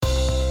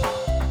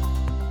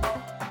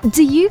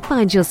Do you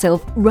find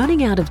yourself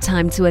running out of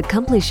time to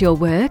accomplish your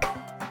work?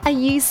 Are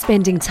you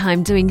spending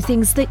time doing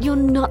things that you're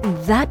not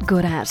that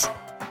good at?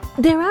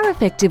 There are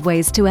effective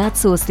ways to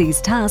outsource these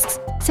tasks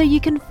so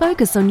you can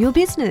focus on your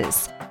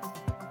business.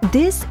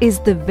 This is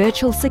the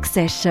Virtual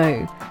Success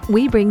Show.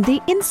 We bring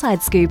the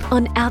inside scoop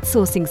on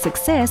outsourcing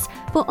success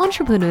for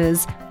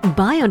entrepreneurs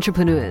by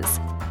entrepreneurs.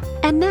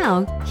 And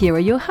now, here are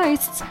your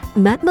hosts,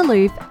 Matt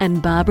Maloof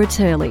and Barbara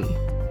Turley.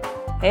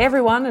 Hey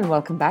everyone, and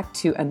welcome back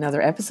to another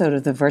episode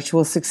of the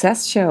Virtual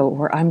Success Show,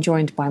 where I'm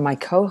joined by my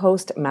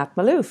co-host, Matt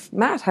Maloof.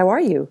 Matt, how are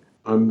you?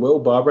 I'm well,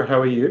 Barbara.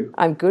 How are you?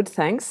 I'm good,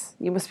 thanks.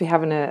 You must be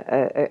having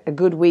a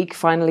good week.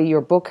 Finally,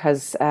 your book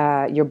has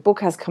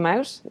come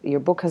out. Your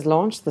book has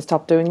launched, The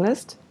Stop Doing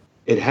List.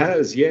 It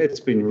has, yeah. It's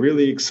been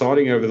really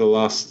exciting over the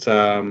last,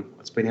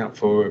 it's been out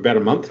for about a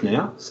month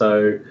now.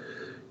 So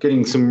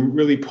getting some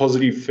really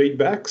positive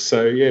feedback.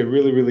 So yeah,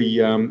 really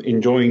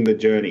enjoying the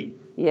journey.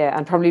 Yeah,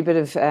 and probably a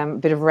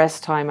bit of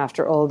rest time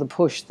after all the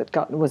push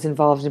that was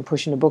involved in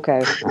pushing a book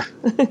out.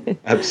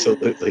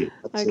 Absolutely.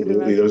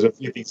 There was a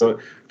few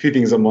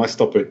things on my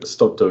stop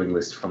doing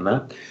list from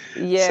that.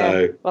 Yeah.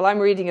 So, well, I'm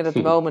reading it at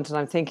the moment, and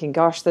I'm thinking,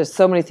 gosh, there's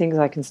so many things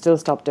I can still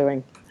stop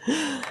doing.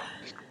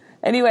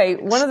 Anyway,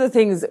 one of the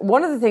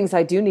things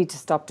I do need to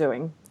stop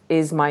doing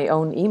is my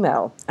own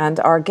email. And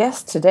our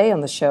guest today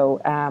on the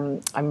show,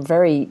 I'm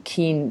very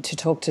keen to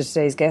talk to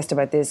today's guest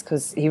about this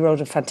because he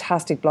wrote a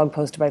fantastic blog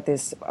post about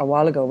this a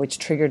while ago, which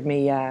triggered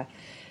me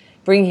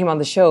bringing him on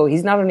the show.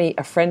 He's not only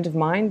a friend of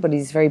mine, but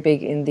he's very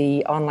big in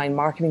the online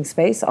marketing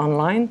space,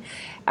 online.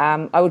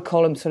 I would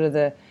call him sort of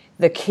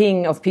the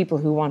king of people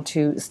who want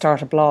to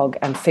start a blog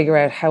and figure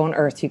out how on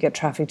earth you get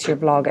traffic to your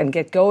blog and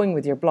get going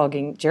with your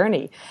blogging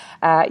journey.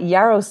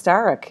 Yaro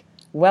Starak,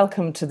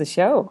 welcome to the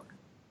show.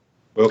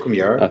 Welcome,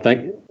 Yaro.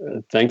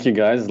 Thank you,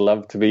 guys.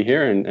 Love to be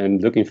here and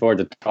looking forward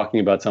to talking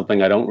about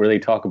something I don't really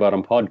talk about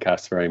on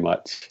podcasts very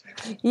much.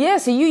 Yeah,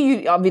 so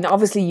you I mean,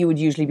 obviously you would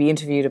usually be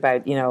interviewed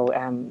about,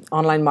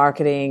 online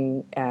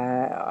marketing,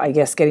 I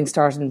guess getting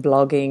started in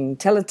blogging.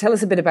 Tell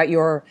us a bit about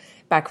your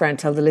background.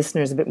 Tell the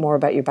listeners a bit more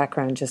about your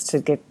background just to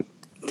get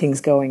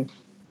things going.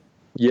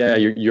 Yeah,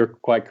 you're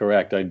quite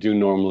correct. I do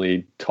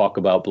normally talk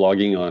about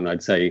blogging on,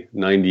 I'd say,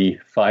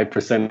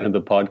 95% of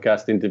the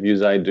podcast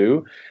interviews I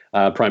do,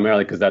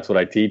 primarily because that's what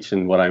I teach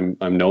and what I'm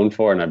known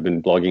for. And I've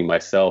been blogging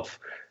myself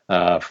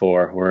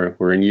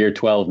we're in year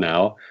 12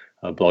 now.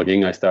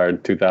 Blogging, I started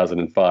in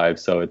 2005,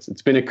 so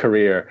it's been a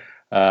career.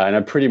 And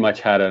I've pretty much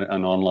had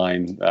an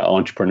online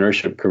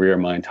entrepreneurship career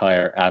my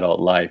entire adult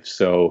life.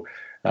 So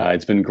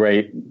it's been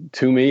great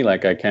to me.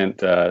 Like I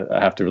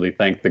have to really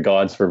thank the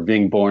gods for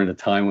being born at a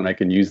time when I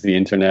can use the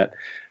internet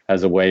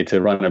as a way to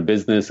run a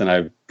business. And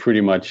I've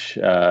pretty much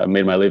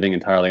made my living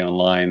entirely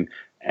online.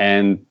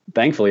 And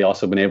thankfully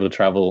also been able to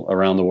travel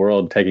around the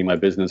world, taking my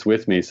business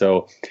with me.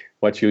 So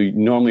what you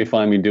normally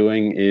find me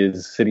doing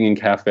is sitting in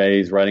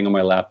cafes, writing on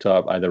my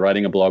laptop, either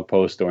writing a blog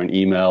post or an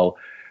email,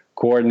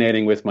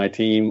 coordinating with my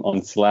team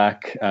on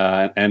Slack,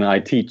 and I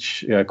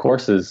teach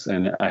courses,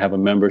 and I have a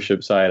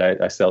membership site.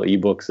 I sell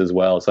ebooks as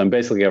well. So I'm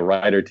basically a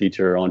writer,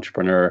 teacher,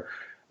 entrepreneur.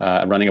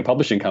 Running a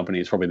publishing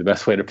company is probably the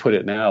best way to put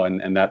it now,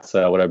 and that's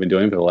what I've been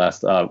doing for the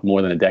last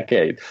more than a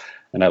decade,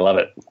 and I love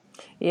it.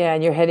 Yeah,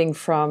 and you're heading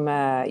from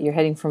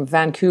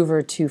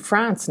Vancouver to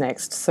France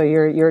next. So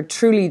you're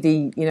truly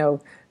the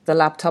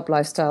laptop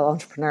lifestyle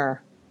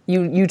entrepreneur.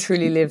 You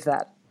truly live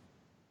that.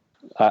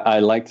 I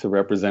like to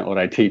represent what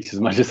I teach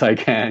as much as I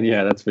can.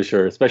 Yeah, that's for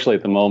sure. Especially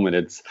at the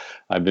moment,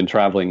 I've been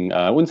traveling.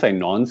 I wouldn't say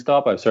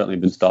nonstop. I've certainly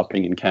been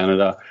stopping in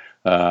Canada,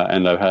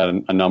 and I've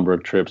had a number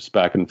of trips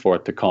back and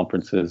forth to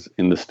conferences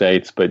in the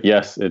States. But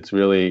yes, it's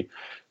really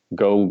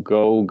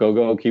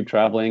go, keep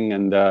traveling.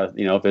 And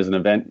if there's an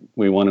event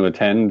we want to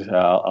attend,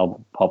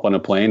 I'll hop on a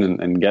plane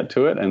and get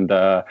to it. And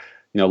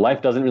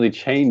life doesn't really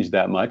change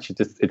that much.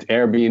 It's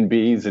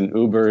Airbnbs and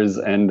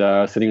Ubers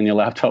and sitting on your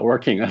laptop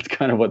working. That's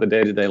kind of what the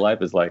day-to-day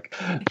life is like.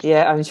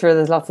 Yeah, I'm sure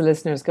there's lots of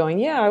listeners going,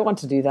 yeah, I want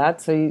to do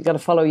that. So you've got to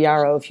follow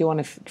Yaro if you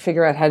want to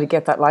figure out how to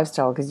get that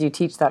lifestyle, because you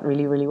teach that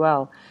really, really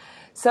well.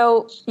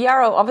 So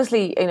Yaro,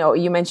 obviously,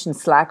 you mentioned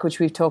Slack, which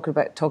we've talked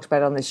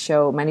about on this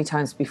show many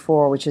times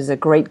before, which is a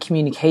great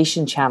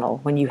communication channel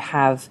when you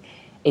have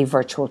a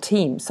virtual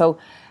team. So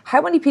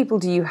how many people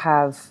do you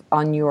have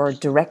on your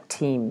direct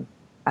team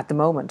at the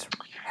moment,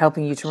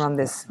 helping you to run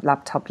this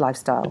laptop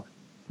lifestyle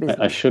business?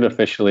 I should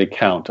officially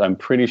count. I'm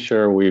pretty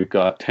sure we've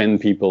got 10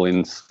 people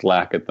in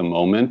Slack at the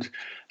moment.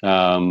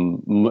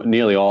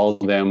 Nearly all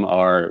of them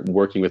are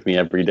working with me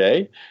every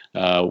day.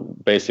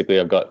 Basically,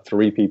 I've got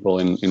 3 people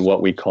in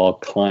what we call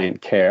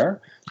client care,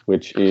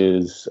 which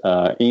is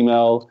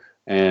email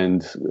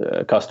and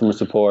customer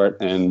support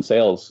and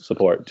sales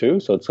support too.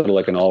 So it's sort of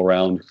like an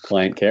all-round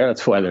client care.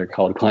 That's why they're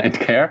called client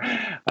care.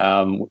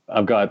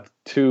 I've got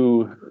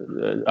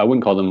 2, I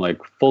wouldn't call them like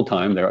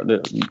full-time.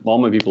 All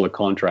my people are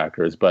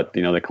contractors, but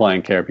the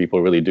client care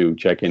people really do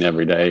check in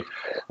every day.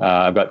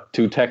 I've got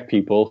 2 tech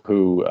people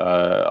who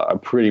are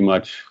pretty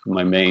much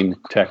my main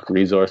tech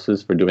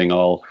resources for doing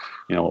all,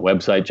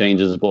 website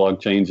changes,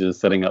 blog changes,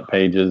 setting up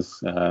pages,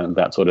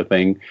 that sort of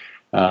thing.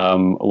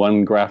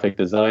 one graphic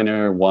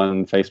designer,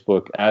 one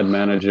Facebook ad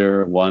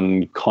manager,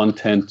 one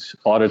content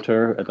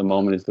auditor. At the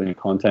moment is doing a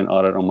content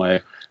audit on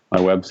my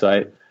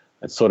website.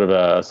 It's sort of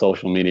a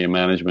social media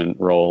management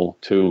role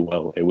too.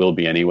 Well, it will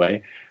be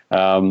anyway.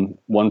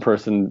 One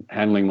person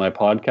handling my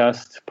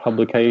podcast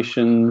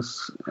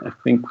publications. I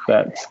think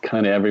that's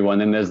kind of everyone.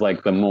 Then there's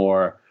like the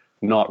more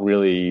not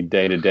really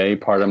day-to-day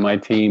part of my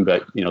team,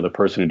 but the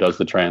person who does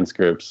the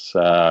transcripts.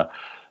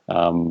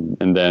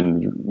 And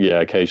then,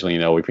 occasionally,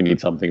 if we need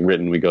something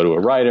written, we go to a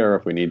writer.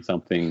 If we need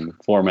something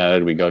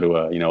formatted, we go to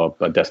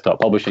a desktop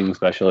publishing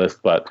specialist.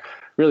 But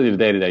really, the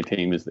day-to-day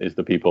team is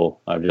the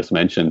people I've just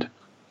mentioned.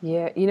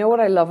 Yeah, you know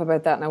what I love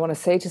about that, and I want to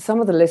say to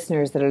some of the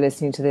listeners that are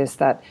listening to this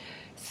that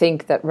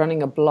think that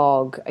running a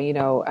blog,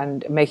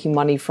 and making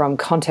money from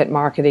content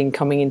marketing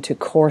coming into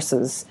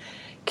courses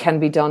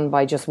can be done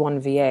by just one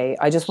VA.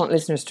 I just want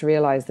listeners to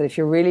realize that if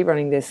you're really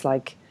running this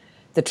like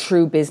the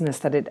true business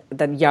that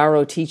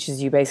Yaro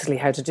teaches you basically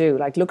how to do,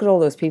 like look at all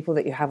those people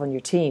that you have on your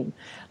team.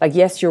 Like,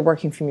 yes, you're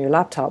working from your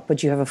laptop,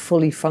 but you have a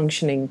fully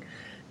functioning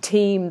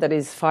team that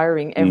is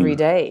firing every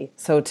day.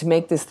 So to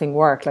make this thing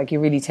work, like you're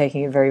really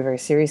taking it very, very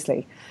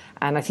seriously.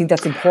 And I think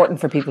that's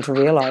important for people to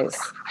realize.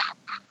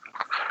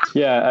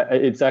 Yeah,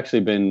 it's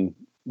actually been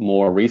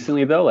more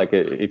recently, though. Like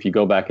if you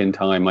go back in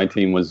time, my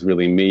team was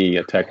really me,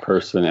 a tech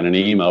person, and an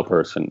email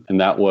person.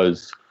 And that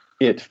was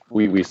it.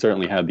 We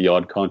certainly had the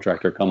odd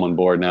contractor come on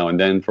board now and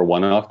then for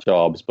one-off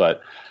jobs.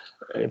 But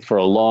for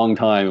a long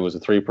time, it was a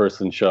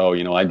 3-person show.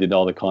 I did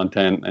all the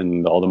content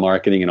and all the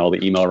marketing and all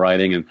the email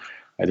writing. And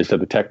I just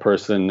had the tech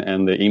person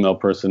and the email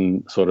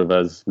person sort of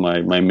as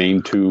my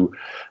main 2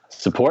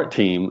 support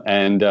team.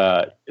 And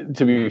to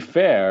be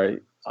fair,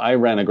 I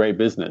ran a great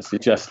business.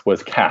 It just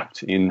was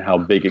capped in how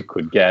big it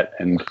could get.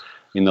 And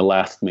in the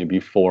last maybe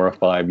 4 or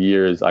 5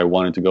 years, I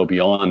wanted to go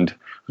beyond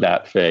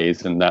that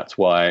phase. And that's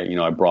why,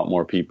 I brought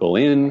more people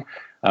in,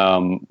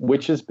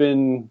 which has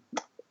been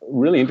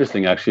really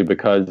interesting, actually,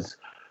 because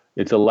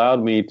it's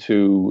allowed me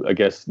to, I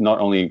guess, not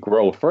only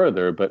grow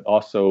further, but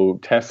also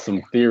test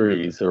some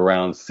theories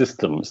around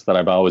systems that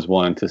I've always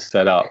wanted to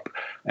set up.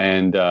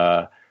 And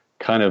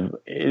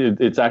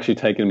it's actually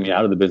taken me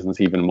out of the business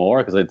even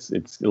more, because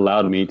it's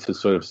allowed me to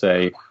sort of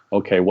say,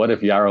 okay, what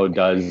if Yaro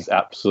does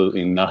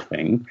absolutely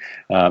nothing,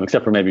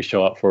 except for maybe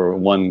show up for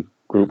one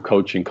group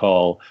coaching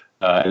call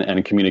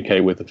and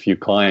communicate with a few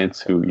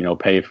clients who,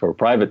 pay for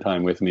private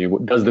time with me?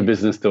 Does the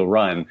business still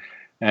run?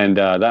 And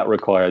that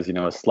requires,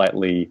 a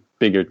slightly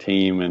bigger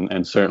team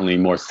and certainly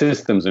more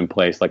systems in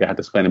place. Like I had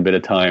to spend a bit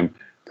of time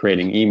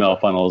creating email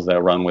funnels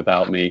that run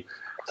without me.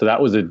 So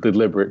that was a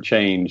deliberate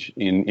change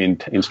in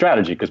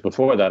strategy, because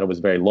before that it was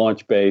very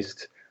launch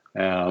based,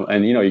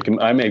 and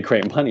I made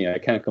great money. I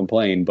can't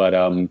complain, but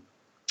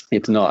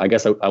it's not. I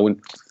guess I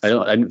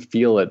didn't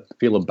feel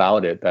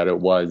about it that it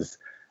was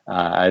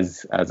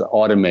as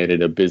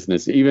automated a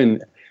business.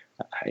 Even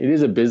it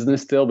is a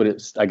business still,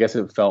 but I guess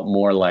it felt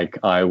more like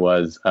I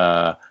was.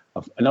 I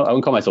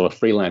wouldn't call myself a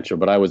freelancer,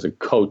 but I was a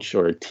coach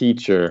or a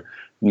teacher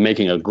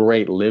making a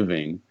great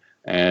living.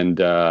 And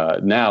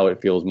now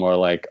it feels more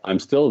like I'm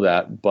still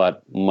that,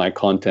 but my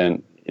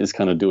content is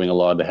kind of doing a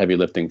lot of the heavy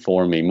lifting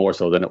for me, more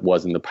so than it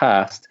was in the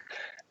past.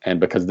 And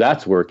because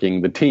that's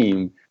working, the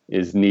team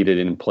is needed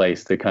in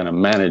place to kind of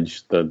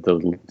manage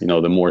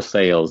the more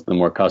sales, the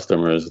more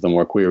customers, the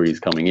more queries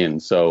coming in.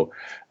 So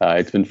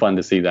it's been fun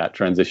to see that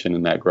transition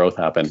and that growth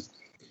happen.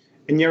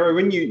 And Yaro,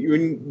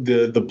 when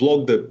the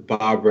blog that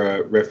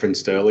Barbara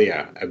referenced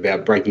earlier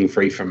about breaking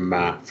free from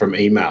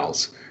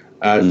emails.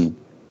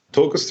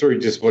 Talk us through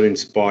just what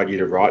inspired you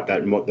to write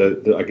that and what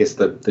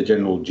the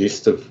general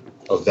gist of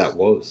that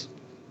was.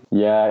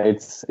 Yeah,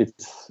 it's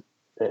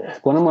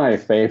one of my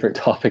favorite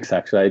topics,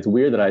 actually. It's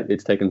weird that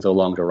it's taken so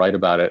long to write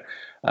about it.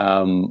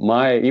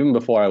 Even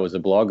before I was a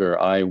blogger,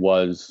 I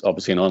was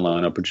obviously an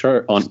online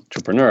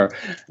entrepreneur,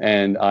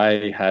 and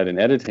I had an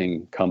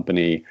editing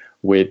company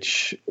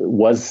which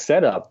was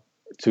set up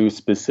to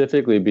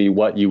specifically be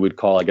what you would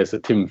call, I guess, a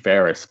Tim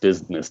Ferriss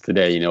business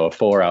today, a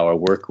 4-hour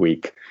work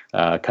week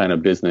kind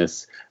of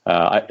business.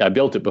 I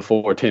built it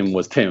before Tim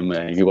was Tim,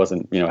 and he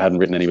wasn't, hadn't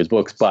written any of his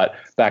books. But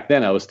back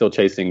then I was still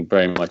chasing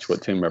very much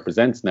what Tim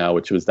represents now,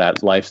 which was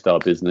that lifestyle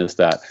business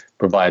that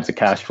provides a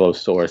cash flow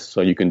source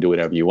so you can do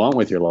whatever you want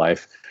with your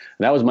life.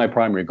 And that was my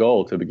primary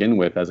goal to begin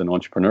with as an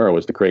entrepreneur,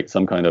 was to create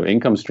some kind of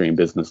income stream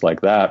business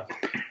like that.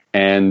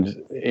 And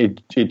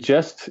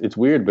it's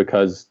weird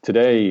because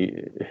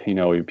today,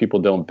 people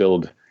don't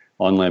build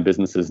online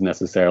businesses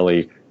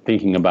necessarily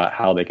thinking about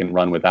how they can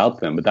run without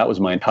them. But that was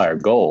my entire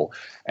goal.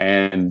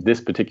 And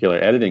this particular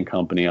editing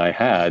company I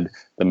had,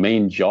 the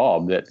main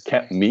job that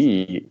kept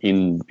me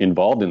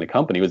involved in the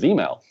company was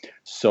email.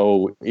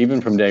 So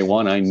even from day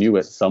one, I knew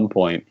at some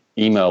point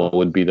email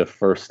would be the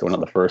first, or not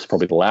the first,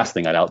 probably the last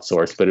thing I'd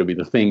outsource, but it would be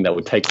the thing that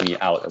would take me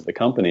out of the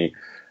company.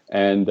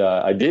 And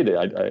I did it.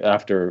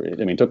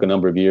 It took a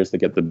number of years to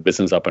get the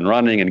business up and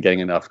running and getting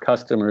enough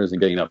customers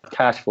and getting enough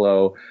cash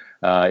flow.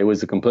 It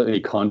was a completely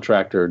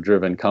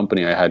contractor-driven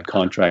company. I had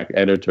contract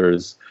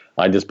editors.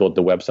 I just built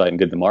the website and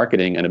did the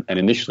marketing and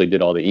initially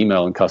did all the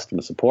email and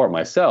customer support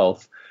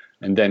myself.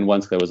 And then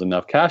once there was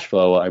enough cash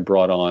flow, I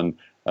brought on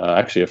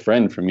actually a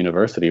friend from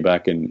university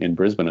back in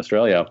Brisbane,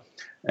 Australia.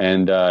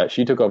 And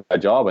she took over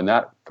that job. And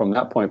that from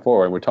that point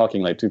forward, we're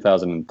talking like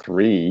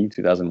 2003,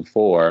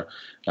 2004,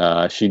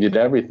 she did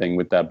everything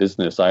with that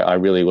business. I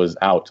really was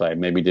out. I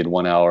maybe did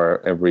 1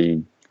 hour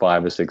every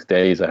 5 or 6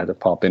 days. I had to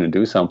pop in and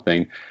do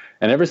something.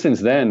 And ever since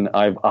then,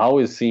 I've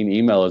always seen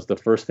email as the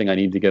first thing I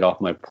need to get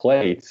off my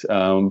plate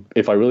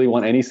if I really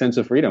want any sense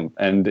of freedom.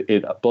 And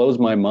it blows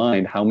my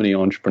mind how many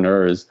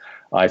entrepreneurs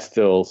I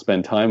still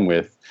spend time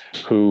with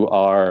who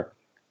are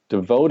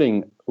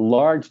devoting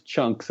large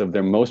chunks of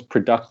their most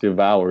productive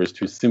hours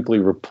to simply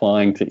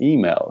replying to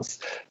emails.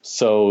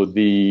 So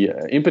the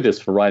impetus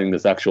for writing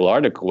this actual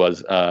article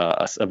was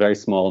a very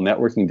small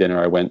networking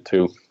dinner I went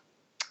to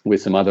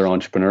with some other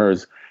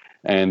entrepreneurs.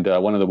 And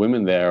one of the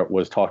women there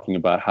was talking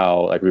about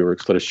how like we were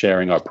sort of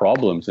sharing our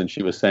problems. And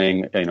she was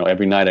saying,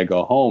 every night I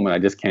go home and I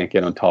just can't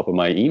get on top of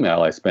my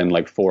email. I spend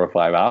like 4 or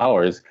 5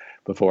 hours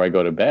before I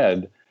go to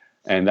bed.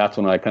 And that's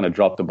when I kind of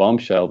dropped the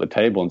bombshell at the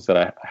table and said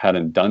I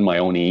hadn't done my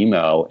own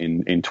email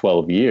in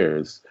 12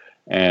 years.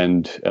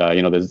 And,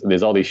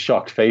 there's all these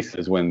shocked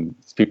faces when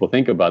people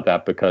think about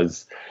that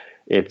because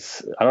I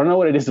don't know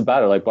what it is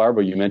about it. Like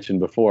Barbara, you mentioned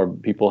before,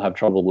 people have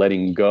trouble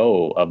letting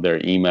go of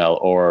their email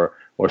or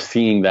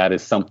seeing that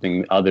as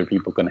something other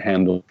people can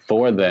handle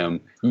for them.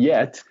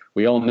 Yet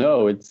we all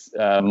know it's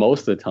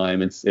most of the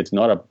time it's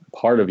not a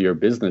part of your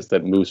business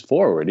that moves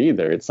forward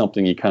either. It's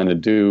something you kind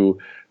of do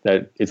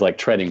that is like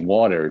treading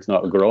water. It's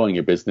not growing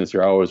your business.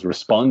 You're always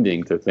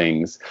responding to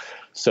things.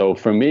 So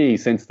for me,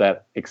 since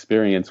that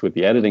experience with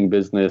the editing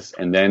business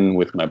and then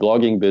with my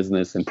blogging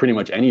business and pretty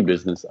much any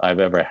business I've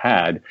ever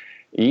had,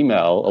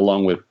 email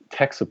along with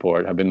tech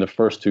support have been the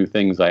first two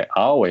things I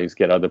always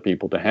get other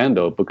people to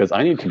handle because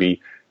I need to be,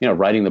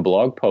 writing the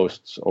blog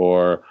posts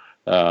or,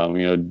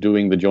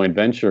 doing the joint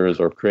ventures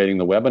or creating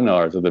the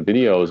webinars or the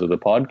videos or the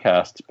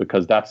podcasts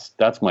because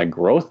that's my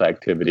growth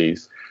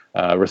activities.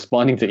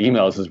 Responding to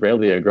emails is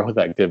rarely a growth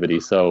activity.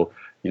 So,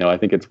 I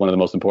think it's one of the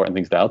most important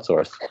things to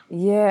outsource.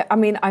 Yeah, I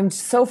mean, I'm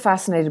so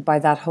fascinated by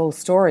that whole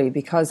story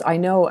because I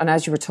know, and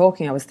as you were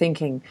talking, I was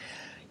thinking,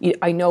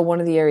 I know one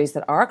of the areas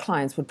that our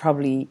clients would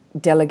probably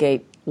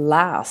delegate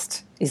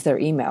last is their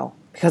email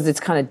because it's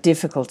kind of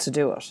difficult to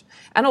do it.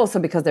 And also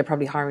because they're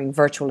probably hiring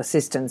virtual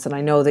assistants. And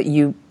I know that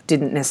you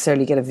didn't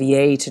necessarily get a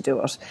VA to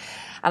do it.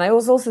 And I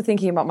was also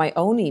thinking about my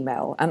own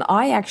email. And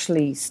I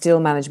actually still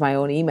manage my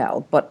own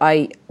email. But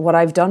what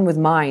I've done with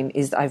mine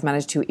is I've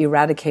managed to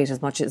eradicate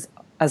as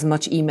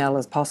much email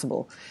as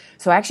possible.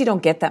 So I actually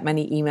don't get that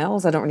many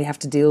emails. I don't really have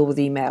to deal with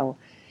email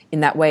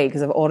in that way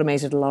because I've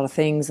automated a lot of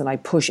things and I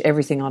push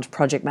everything onto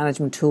project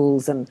management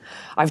tools. And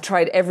I've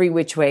tried every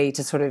which way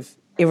to sort of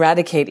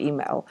eradicate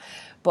email.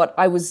 But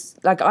I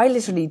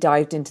literally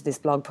dived into this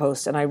blog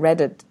post and I read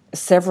it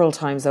several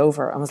times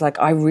over and was like,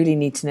 I really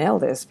need to nail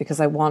this because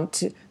I want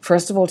to,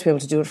 first of all, to be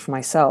able to do it for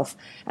myself.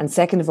 And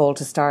second of all,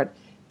 to start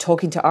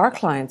talking to our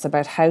clients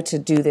about how to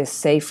do this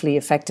safely,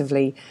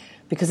 effectively,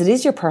 because it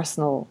is your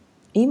personal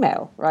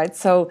email, right?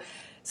 So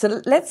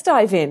let's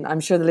dive in. I'm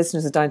sure the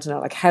listeners are dying to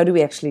know, like, how do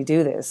we actually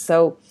do this?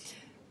 So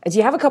do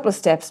you have a couple of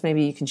steps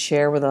maybe you can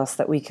share with us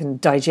that we can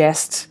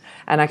digest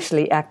and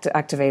actually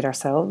activate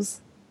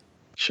ourselves?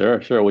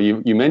 Sure. Well,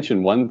 you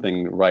mentioned one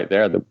thing right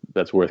there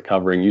that's worth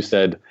covering. You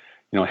said,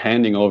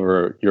 handing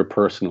over your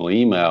personal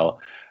email.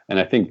 And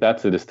I think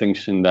that's a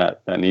distinction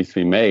that needs to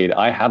be made.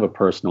 I have a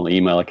personal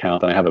email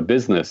account and I have a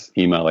business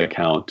email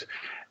account.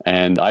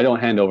 And I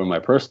don't hand over my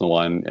personal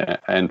one.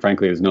 And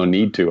frankly, there's no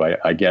need to.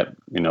 I get,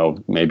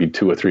 maybe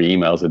 2 or 3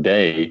 emails a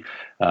day.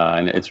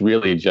 And it's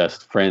really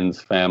just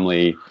friends,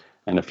 family,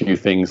 and a few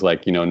things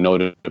like,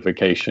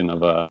 notification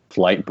of a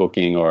flight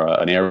booking or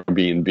an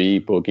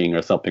Airbnb booking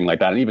or something like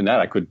that. And even that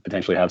I could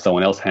potentially have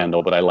someone else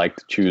handle, but I like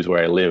to choose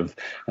where I live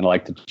and I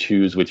like to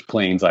choose which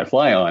planes I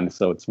fly on.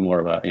 So it's more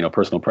of a,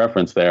 personal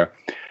preference there.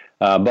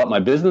 But my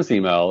business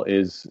email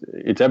it's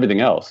everything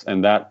else.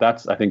 And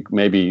that's, I think,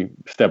 maybe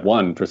step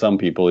one for some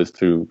people is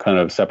to kind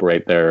of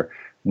separate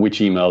which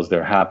emails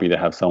they're happy to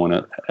have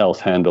someone else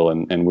handle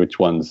and which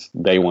ones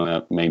they want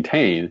to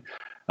maintain.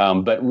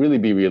 But really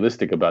be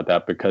realistic about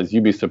that because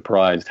you'd be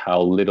surprised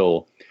how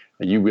little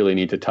you really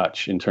need to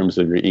touch in terms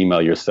of your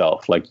email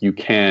yourself. Like you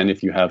can,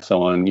 if you have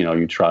someone,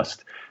 you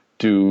trust,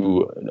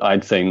 do,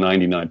 I'd say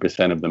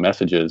 99% of the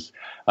messages.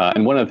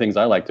 And one of the things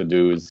I like to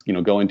do is,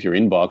 go into your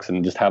inbox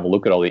and just have a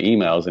look at all the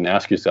emails and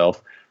ask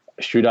yourself,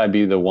 should I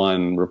be the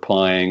one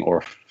replying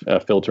or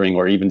filtering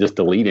or even just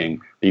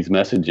deleting these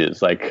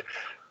messages? Like,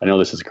 I know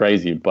this is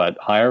crazy, but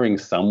hiring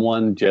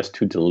someone just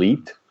to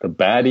delete the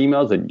bad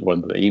emails or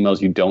the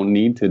emails you don't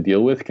need to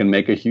deal with can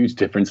make a huge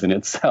difference in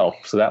itself.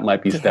 So that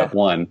might be step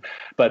one.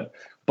 But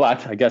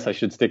I guess I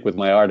should stick with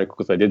my article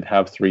because I did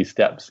have 3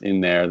 steps in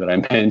there that I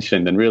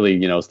mentioned. And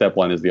really, step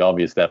one is the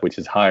obvious step, which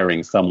is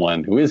hiring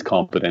someone who is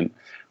competent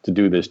to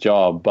do this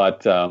job.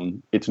 But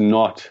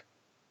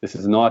this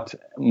is not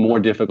more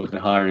difficult than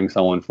hiring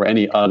someone for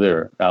any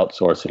other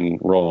outsourcing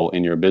role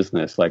in your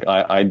business. Like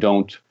I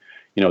don't,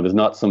 there's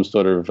not some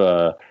sort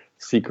of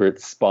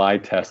secret spy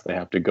test they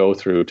have to go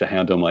through to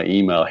handle my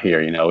email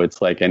here.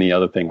 It's like any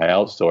other thing I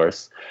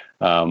outsource.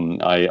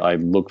 I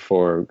look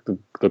for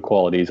the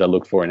qualities I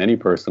look for in any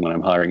person when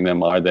I'm hiring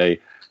them. Are they,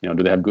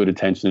 do they have good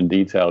attention to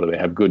detail? Do they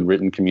have good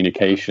written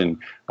communication?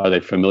 Are they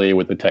familiar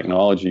with the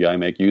technology I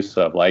make use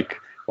of, like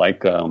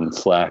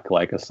Slack,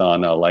 like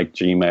Asana, like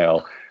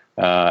Gmail?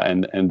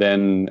 And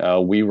then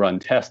we run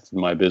tests in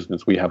my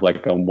business. We have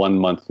like a 1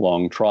 month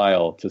long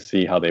trial to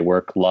see how they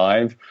work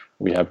live.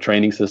 We have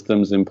training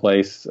systems in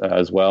place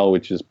as well,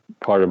 which is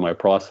part of my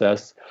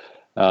process.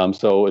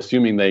 So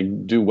assuming they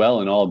do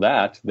well in all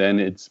that, then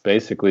it's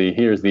basically,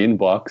 here's the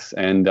inbox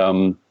and,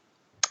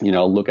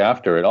 look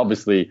after it.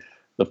 Obviously,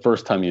 the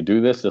first time you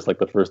do this, just like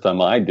the first time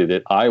I did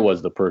it, I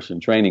was the person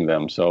training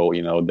them. So,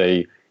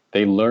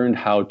 they learned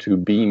how to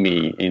be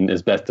me in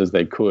as best as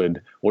they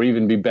could, or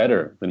even be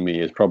better than me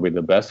is probably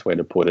the best way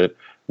to put it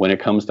when it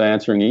comes to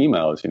answering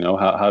emails,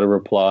 how to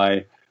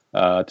reply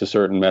to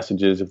certain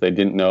messages. If they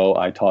didn't know,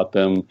 I taught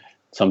them.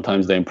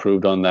 Sometimes they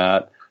improved on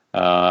that.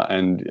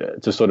 And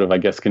to sort of, I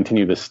guess,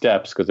 continue the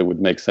steps, because it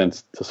would make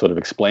sense to sort of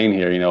explain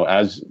here,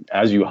 as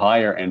you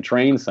hire and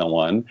train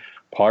someone,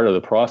 part of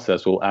the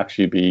process will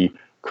actually be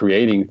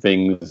creating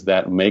things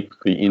that make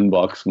the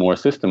inbox more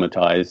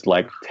systematized,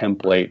 like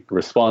template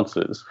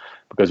responses,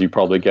 because you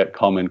probably get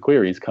common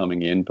queries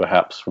coming in,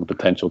 perhaps from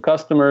potential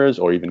customers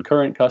or even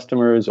current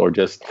customers, or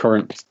just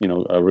current,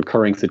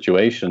 recurring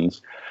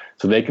situations.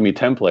 So they can be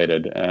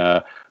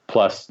templated.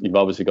 Plus, you've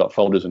obviously got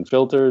folders and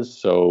filters,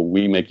 so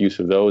we make use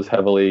of those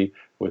heavily.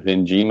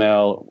 Within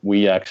Gmail,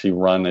 we actually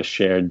run a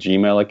shared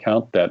Gmail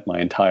account that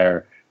my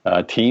entire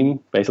team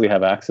basically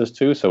have access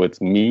to. So it's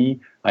me.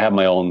 I have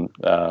my own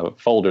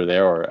folder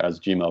there, or as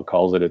Gmail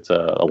calls it, it's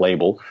a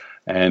label.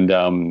 And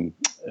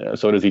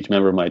so does each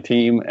member of my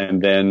team.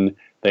 And then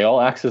they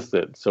all access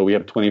it. So we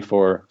have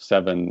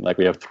 24/7, like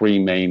we have 3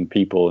 main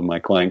people in my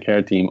client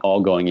care team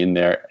all going in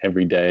there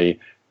every day.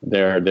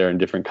 They're in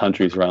different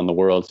countries around the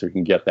world, so you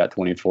can get that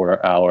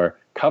 24-hour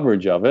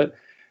coverage of it.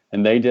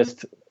 And they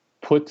just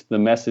put the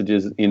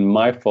messages in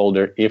my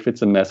folder if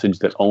it's a message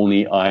that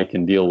only I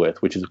can deal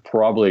with, which is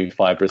probably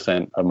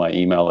 5% of my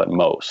email at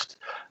most.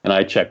 And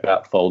I check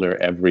that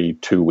folder every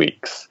 2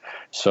 weeks.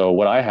 So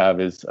what I have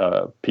is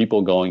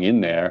people going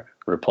in there,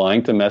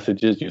 replying to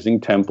messages using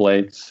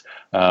templates,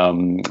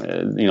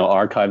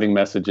 archiving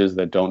messages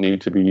that don't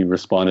need to be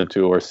responded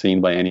to or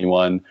seen by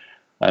anyone.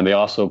 And they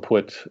also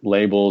put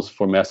labels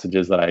for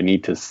messages that I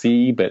need to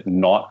see but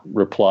not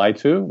reply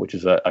to, which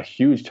is a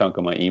huge chunk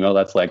of my email.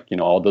 That's like,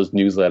 all those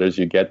newsletters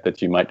you get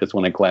that you might just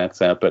want to glance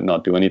at but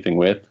not do anything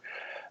with.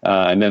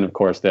 And then, of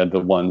course, they're the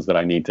ones that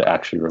I need to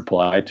actually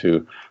reply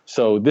to.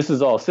 So this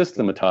is all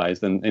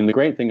systematized. And the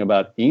great thing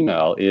about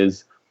email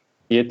is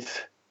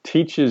it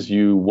teaches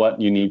you what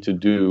you need to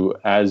do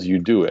as you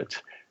do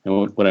it.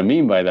 And what I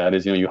mean by that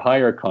is, you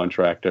hire a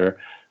contractor.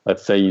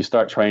 Let's say you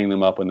start training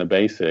them up on the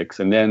basics,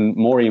 and then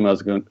more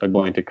emails are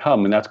going to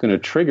come, and that's going to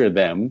trigger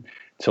them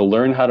to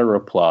learn how to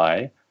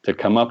reply, to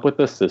come up with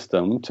a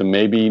system, to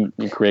maybe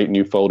create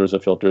new folders or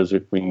filters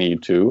if we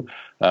need to,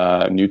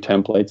 new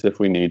templates if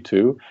we need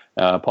to,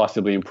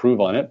 possibly improve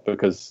on it,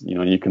 because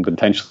you can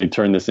potentially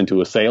turn this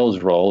into a sales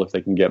role if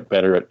they can get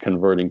better at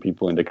converting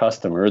people into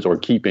customers or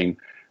keeping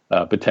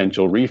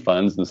potential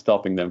refunds and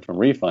stopping them from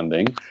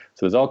refunding.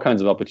 So there's all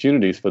kinds of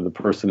opportunities for the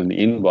person in the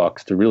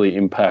inbox to really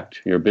impact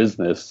your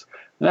business.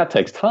 And that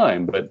takes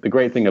time, but the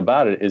great thing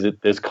about it is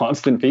there's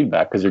constant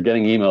feedback because you're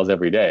getting emails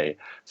every day.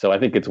 So I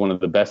think it's one of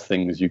the best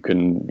things you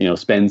can,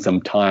 spend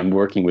some time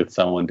working with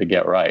someone to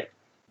get right.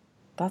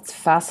 That's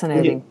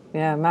fascinating.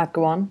 Yeah, Matt,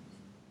 go on.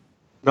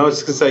 No, I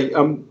was just going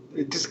to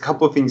say, just a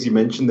couple of things you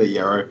mentioned there,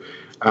 Yaro.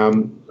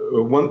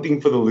 One thing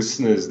for the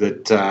listeners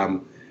that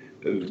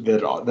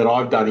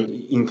I've done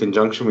in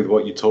conjunction with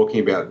what you're talking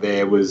about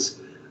there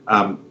was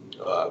I've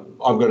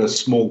got a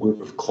small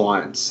group of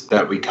clients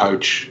that we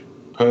coach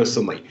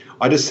personally.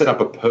 I just set up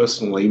a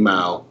personal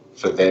email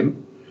for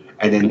them,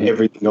 and then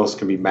everything else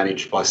can be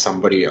managed by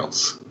somebody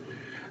else,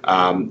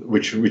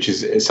 which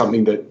is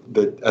something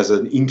that as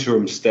an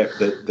interim step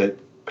that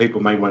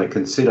people may want to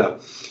consider.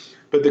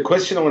 But the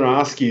question I want to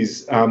ask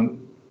is,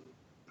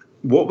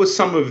 what were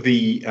some of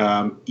the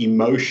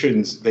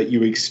emotions that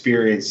you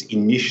experienced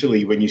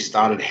initially when you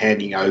started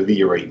handing over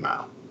your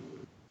email?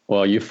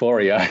 Well,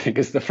 euphoria, I think,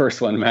 is the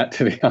first one, Matt,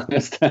 to be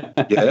honest.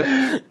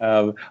 Yeah.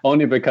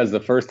 Only because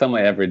the first time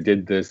I ever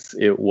did this,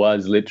 it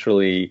was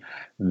literally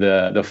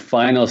the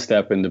final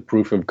step in the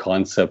proof of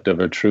concept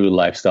of a true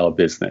lifestyle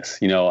business.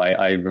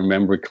 I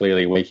remember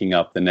clearly waking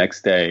up the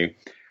next day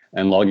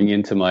and logging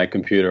into my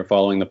computer,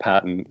 following the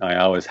pattern I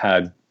always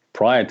had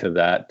prior to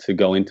that, to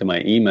go into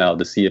my email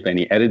to see if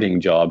any editing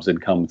jobs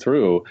had come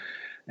through.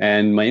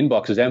 And my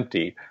inbox was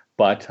empty.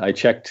 But I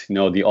checked,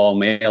 the all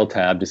mail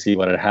tab to see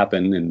what had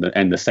happened,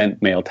 and the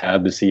sent mail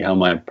tab to see how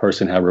my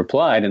person had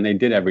replied, and they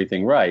did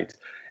everything right.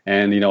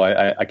 And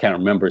I can't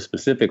remember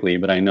specifically,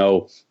 but I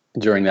know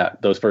during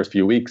those first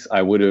few weeks,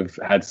 I would have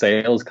had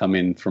sales come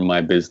in from my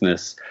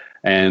business,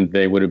 and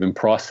they would have been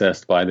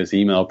processed by this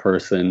email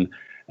person,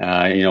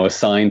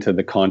 assigned to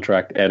the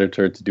contract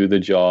editor to do the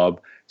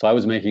job. So I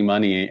was making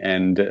money,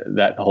 and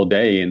that whole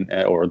day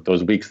or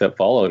those weeks that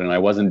followed, and I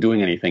wasn't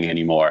doing anything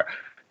anymore.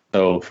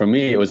 So for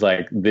me, it was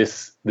like,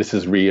 this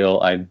is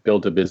real. I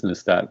built a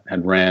business that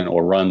had ran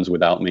or runs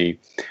without me.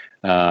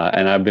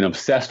 And I've been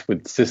obsessed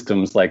with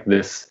systems like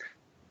this,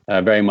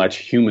 very much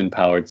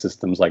human-powered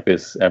systems like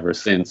this ever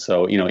since.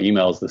 So,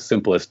 email is the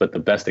simplest, but the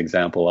best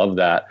example of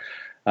that.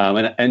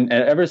 And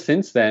ever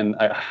since then,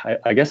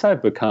 I guess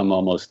I've become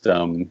almost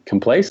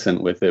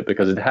complacent with it,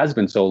 because it has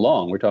been so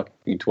long. We're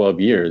talking 12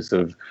 years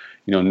of,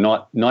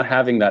 not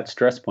having that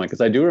stress point.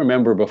 Because I do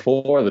remember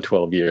before the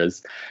 12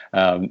 years,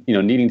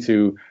 needing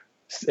to,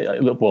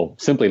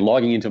 simply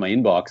logging into my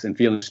inbox and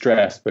feeling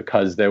stressed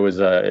because there was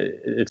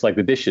it's like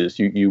the dishes.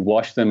 You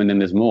wash them and then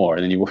there's more,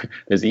 and then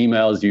there's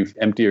emails. You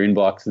empty your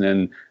inbox and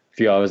then a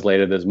few hours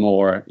later there's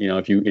more.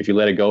 If you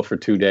let it go for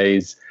 2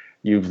 days,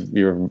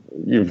 you're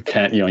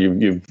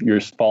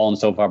fallen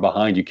so far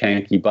behind you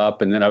can't keep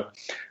up. And then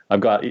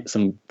I've got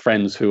some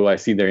friends who I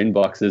see their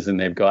inboxes and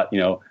they've got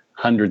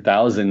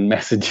 100,000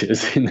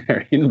 messages in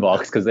their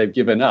inbox because they've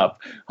given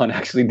up on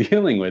actually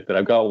dealing with it.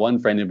 I've got one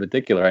friend in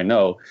particular I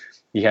know.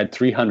 He had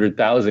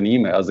 300,000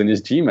 emails in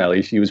his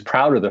Gmail. He was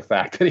proud of the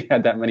fact that he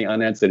had that many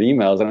unanswered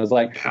emails. And I was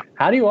like,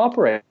 how do you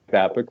operate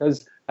that?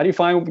 Because how do you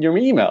find your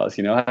emails?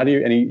 How do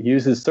you, and he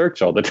uses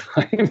search all the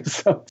time.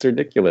 So it's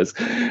ridiculous.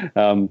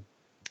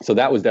 So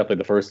that was definitely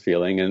the first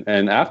feeling.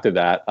 And after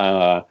that,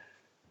 I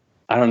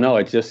don't know.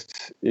 There's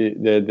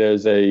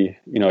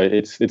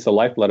it's the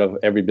lifeblood of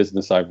every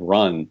business I've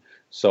run.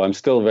 So I'm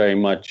still very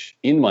much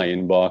in my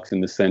inbox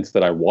in the sense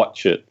that I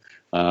watch it.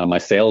 My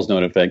sales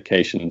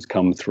notifications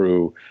come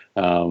through.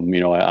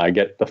 I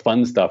get the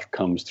fun stuff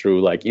comes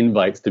through, like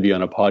invites to be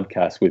on a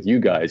podcast with you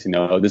guys.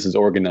 This is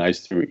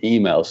organized through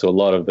email. So a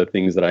lot of the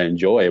things that I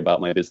enjoy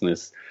about my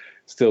business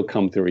still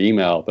come through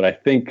email. But I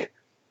think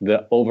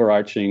the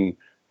overarching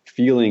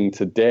feeling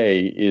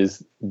today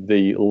is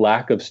the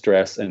lack of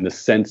stress and the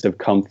sense of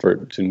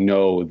comfort to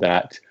know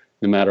that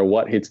no matter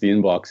what hits the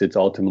inbox, it's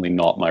ultimately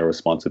not my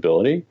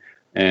responsibility.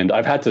 And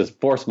I've had to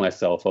force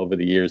myself over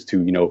the years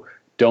to,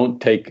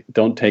 don't take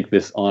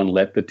this on,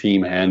 let the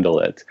team handle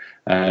it.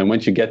 And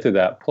once you get to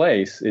that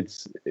place,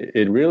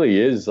 it really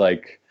is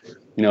like,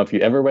 if you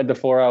ever read the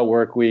 4-Hour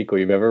Work Week, or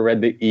you've ever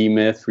read the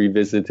E-Myth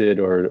Revisited,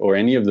 or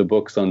any of the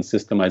books on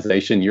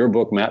systemization, your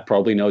book, Matt,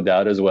 probably no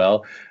doubt as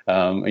well.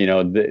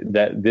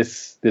 That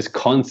this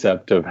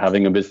concept of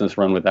having a business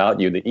run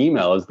without you, the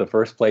email is the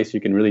first place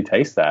you can really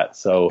taste that.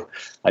 So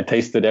I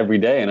taste it every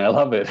day, and I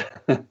love it.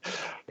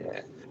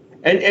 Yeah.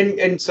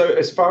 And so,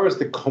 as far as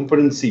the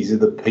competencies of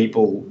the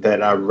people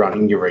that are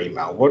running your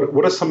email,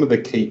 what are some of the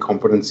key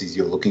competencies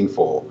you're looking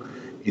for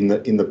in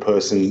the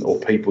person or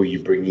people you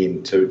bring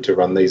in to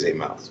run these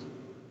emails?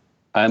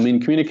 I mean,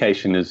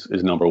 communication is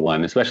number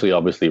one, especially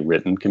obviously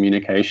written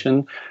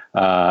communication.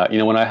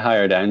 When I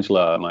hired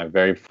Angela, my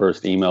very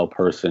first email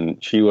person,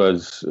 she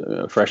was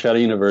fresh out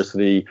of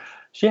university.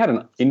 She had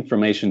an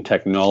information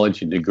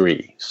technology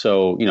degree.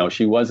 So,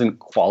 she wasn't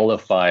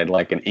qualified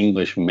like an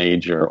English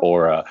major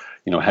or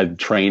had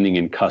training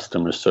in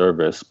customer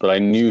service, but I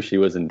knew she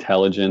was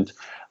intelligent.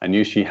 I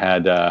knew she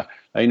had,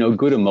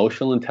 good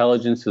emotional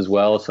intelligence as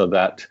well, so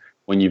that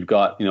when you've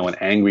got, an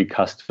angry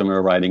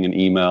customer writing an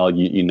email,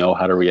 you know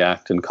how to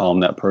react and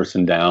calm that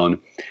person down.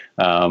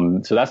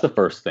 So that's the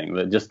first thing,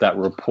 that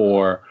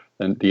rapport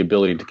and the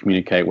ability to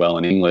communicate well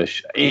in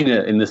English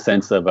in the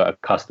sense of a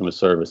customer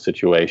service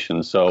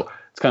situation. So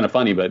it's kind of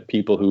funny, but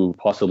people who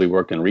possibly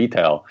work in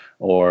retail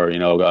or,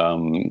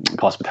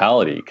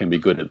 hospitality can be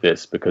good at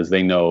this because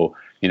they know,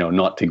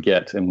 not to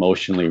get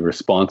emotionally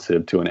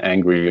responsive to an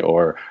angry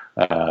or,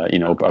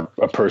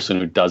 a person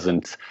who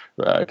doesn't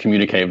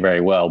communicate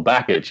very well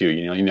back at you.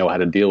 You know how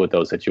to deal with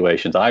those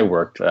situations. I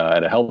worked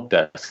at a help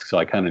desk, so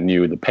I kind of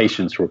knew the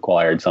patience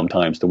required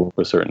sometimes to work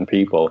with certain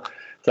people.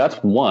 So that's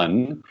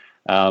one.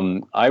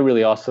 I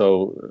really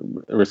also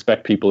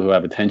respect people who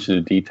have attention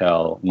to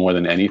detail more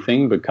than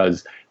anything,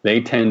 because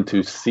they tend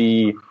to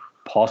see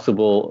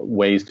possible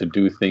ways to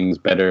do things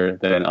better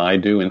than I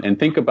do, and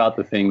think about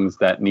the things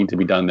that need to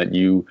be done that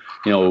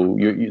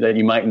that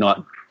you might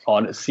not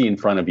see in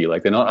front of you.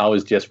 Like, they're not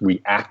always just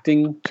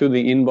reacting to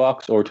the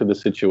inbox or to the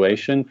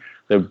situation.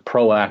 They're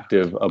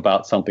proactive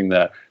about something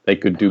that they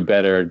could do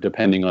better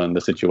depending on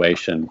the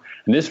situation.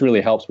 And this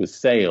really helps with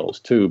sales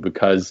too,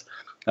 because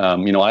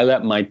I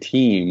let my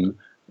team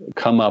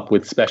come up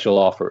with special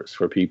offers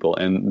for people.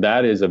 And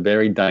that is a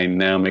very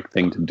dynamic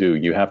thing to do.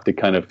 You have to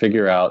kind of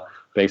figure out,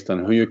 based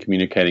on who you're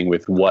communicating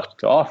with, what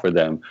to offer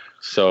them.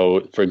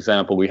 So, for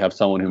example, we have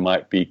someone who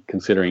might be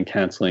considering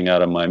canceling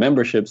out of my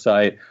membership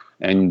site,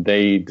 and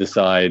they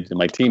decide,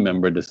 my team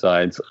member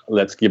decides,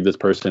 let's give this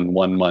person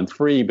 1 month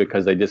free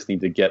because they just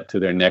need to get to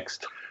their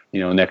next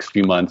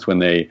few months when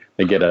they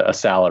get a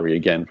salary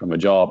again from a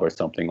job or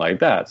something like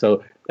that.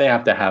 So they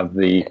have to have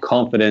the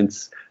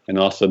confidence and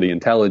also the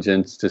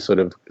intelligence to sort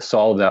of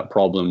solve that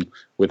problem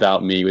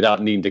without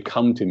needing to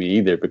come to me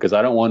either, because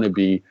I don't want to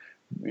be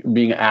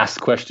being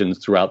asked questions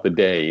throughout the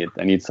day.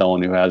 I need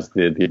someone who has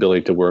the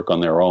ability to work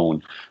on their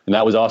own. And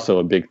that was also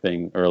a big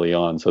thing early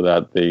on, so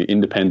that the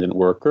independent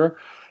worker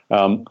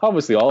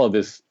Obviously, all of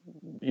this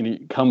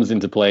comes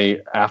into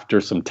play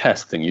after some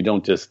testing. You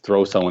don't just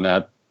throw someone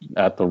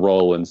at the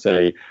role and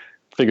say,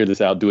 figure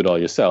this out, do it all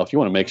yourself. You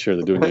want to make sure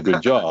they're doing a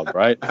good job,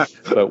 right?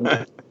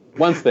 But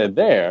once they're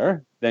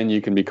there, then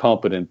you can be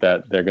confident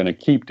that they're going to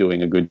keep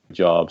doing a good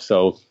job.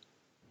 So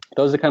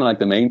those are kind of like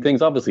the main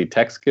things. Obviously,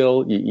 tech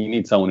skill, you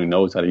need someone who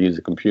knows how to use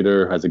a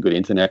computer, has a good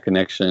internet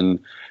connection.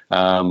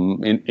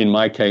 In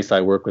my case,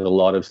 I work with a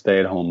lot of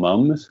stay-at-home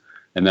moms,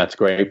 and that's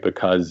great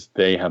because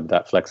they have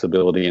that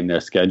flexibility in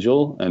their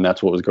schedule. And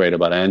that's what was great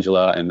about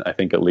Angela. And I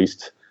think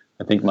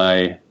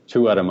my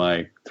 2 out of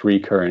my 3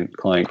 current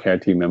client care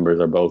team members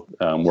are both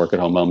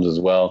work-at-home moms as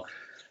well.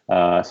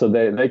 So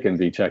they can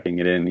be checking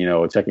it in,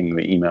 checking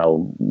the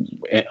email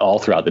all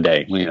throughout the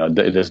day.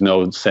 There's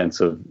no sense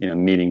of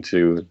needing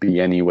to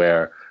be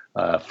anywhere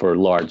for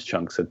large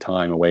chunks of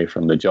time away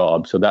from the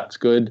job. So that's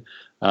good.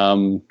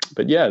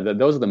 But yeah,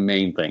 those are the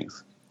main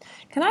things.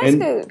 Can I ask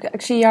you,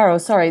 actually, Yaro,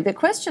 sorry, the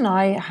question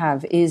I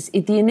have is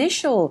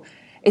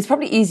it's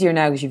probably easier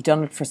now because you've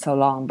done it for so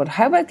long, but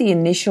how about the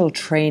initial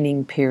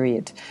training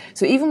period?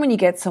 So even when you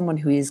get someone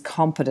who is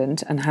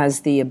competent and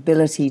has the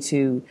ability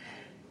to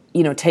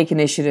take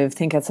initiative,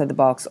 think outside the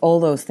box,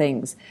 all those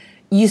things,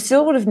 you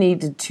still would have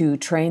needed to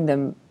train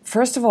them,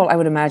 first of all, I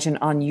would imagine,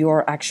 on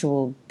your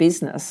actual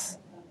business.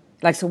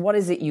 Like, so what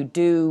is it you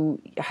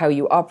do, how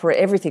you operate,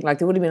 everything. Like,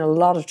 there would have been a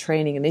lot of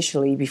training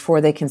initially before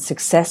they can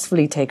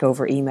successfully take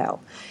over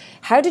email.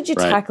 How did you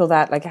tackle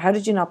that? Like, how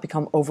did you not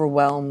become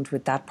overwhelmed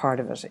with that part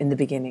of it in the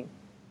beginning?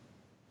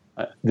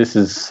 This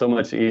is so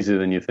much easier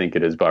than you think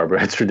it is,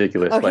 Barbara. It's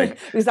ridiculous. Okay.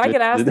 Because I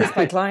get asked this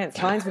by clients.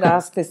 Clients would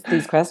ask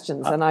these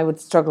questions, and I would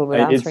struggle with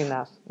answering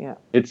that. Yeah,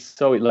 it's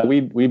so like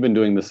we've been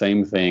doing the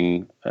same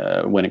thing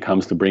when it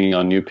comes to bringing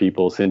on new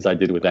people since I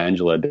did with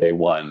Angela day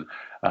one.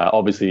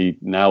 Obviously,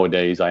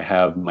 nowadays I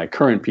have my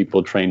current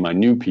people train my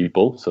new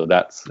people, so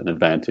that's an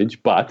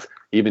advantage. But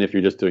even if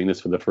you're just doing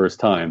this for the first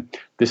time,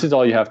 this is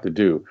all you have to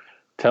do.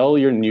 Tell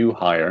your new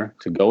hire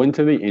to go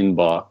into the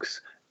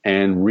inbox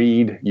and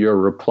read your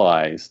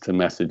replies to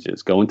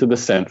messages. Go into the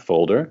sent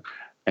folder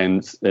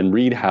and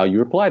read how you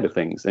reply to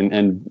things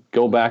and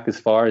go back as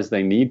far as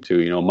they need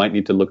to. Might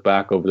need to look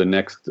back over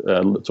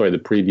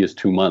the previous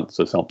 2 months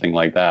or something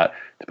like that,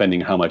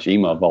 depending how much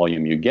email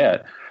volume you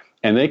get.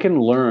 And they can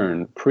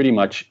learn pretty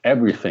much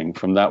everything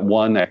from that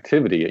one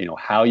activity,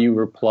 how you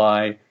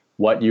reply,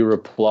 what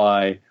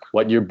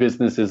your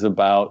business is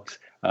about,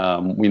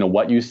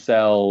 what you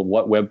sell,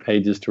 what web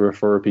pages to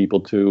refer people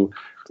to.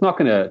 It's not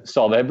going to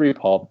solve every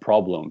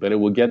problem, but it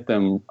will get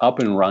them up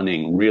and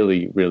running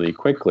really, really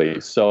quickly.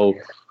 So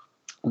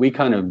we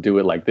kind of do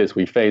it like this.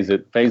 We phase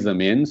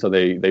them in. So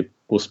they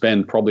will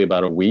spend probably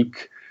about a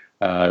week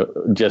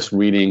just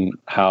reading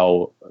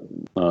how,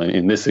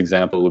 in this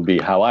example, would be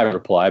how I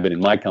reply, but in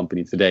my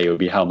company today, it would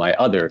be how my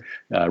other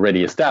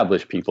already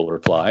established people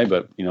reply.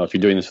 But, if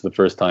you're doing this for the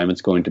first time,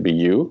 it's going to be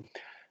you.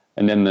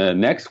 And then the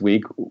next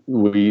week,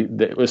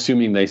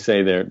 assuming they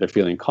say they're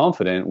feeling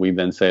confident, we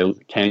then say,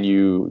 can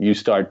you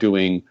start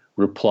doing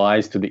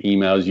replies to the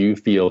emails you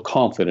feel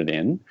confident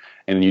in?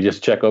 And you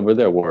just check over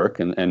their work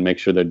and make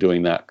sure they're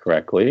doing that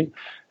correctly.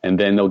 And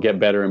then they'll get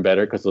better and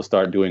better because they'll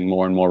start doing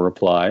more and more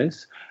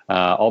replies.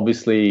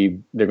 Obviously,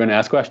 they're going to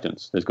ask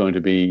questions. There's going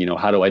to be,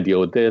 how do I deal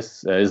with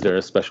this? Is there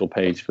a special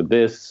page for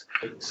this?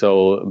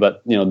 So,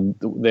 but,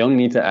 they only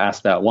need to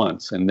ask that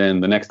once. And then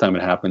the next time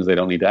it happens, they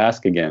don't need to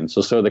ask again.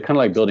 So they're kind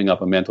of like building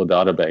up a mental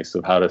database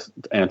of how to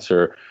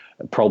answer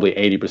probably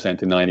 80%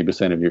 to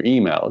 90% of your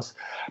emails.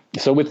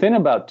 So within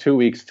about 2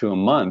 weeks to a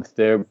month,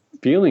 they're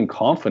feeling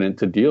confident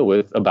to deal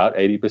with about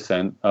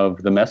 80%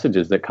 of the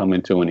messages that come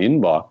into an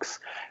inbox.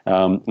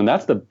 And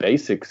that's the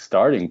basic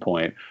starting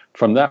point.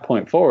 From that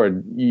point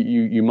forward,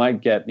 you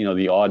might get,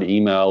 the odd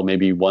email,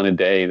 maybe one a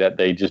day that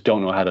they just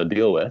don't know how to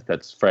deal with.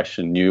 That's fresh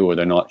and new, or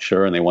they're not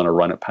sure and they want to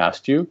run it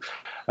past you.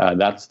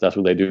 That's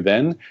what they do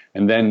then.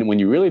 And then when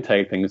you really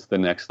take things to the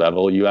next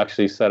level, you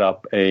actually set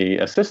up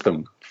a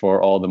system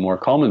for all the more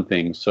common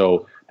things.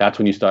 So that's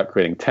when you start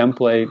creating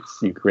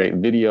templates, you create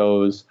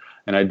videos,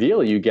 and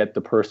ideally you get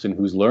the person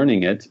who's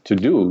learning it to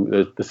do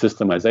the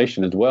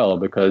systemization as well,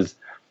 because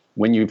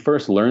when you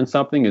first learn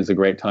something is a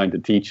great time to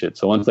teach it.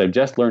 So once they've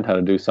just learned how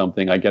to do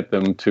something, I get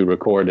them to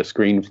record a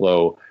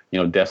ScreenFlow,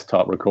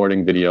 desktop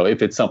recording video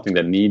if it's something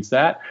that needs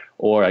that,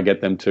 or I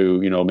get them to,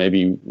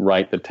 maybe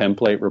write the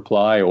template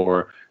reply,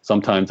 or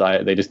sometimes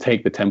they just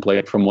take the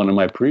template from one of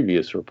my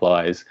previous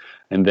replies.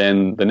 And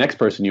then the next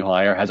person you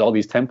hire has all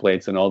these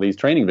templates and all these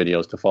training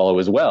videos to follow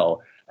as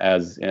well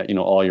as,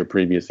 all your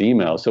previous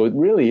emails. So it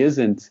really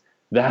isn't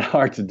that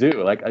hard to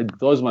do. Like, it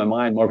blows my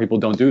mind more people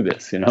don't do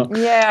this,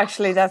 Yeah,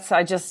 actually,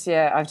 I've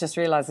just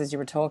realized as you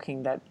were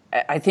talking that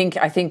I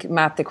think,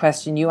 Matt, the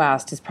question you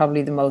asked is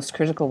probably the most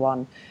critical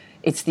one.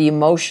 It's the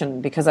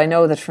emotion, because I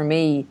know that for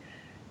me,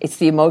 it's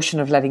the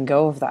emotion of letting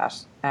go of that,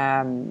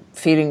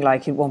 feeling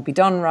like it won't be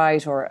done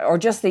right, or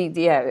just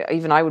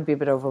even I would be a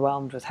bit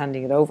overwhelmed with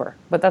handing it over.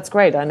 But that's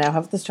great. I now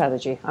have the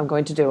strategy. I'm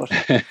going to do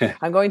it.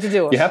 I'm going to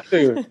do it. You have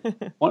to.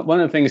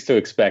 One of the things to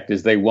expect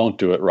is they won't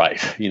do it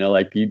right.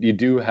 You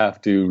do have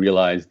to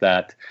realize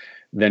that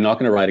they're not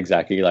going to write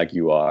exactly like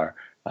you are.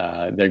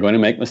 They're going to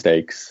make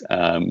mistakes.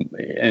 And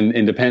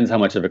it depends how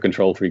much of a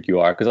control freak you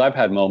are. Because I've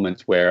had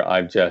moments where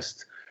I've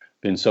just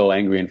been so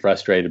angry and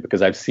frustrated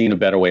because I've seen a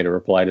better way to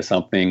reply to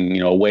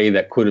something, a way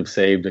that could have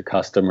saved a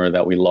customer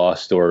that we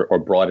lost or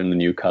brought in a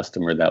new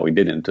customer that we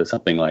didn't, or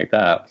something like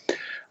that.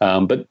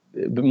 But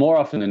more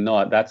often than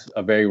not, that's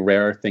a very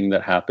rare thing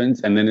that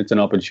happens. And then it's an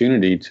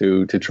opportunity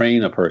to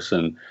train a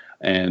person.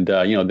 And,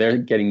 they're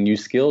getting new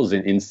skills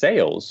in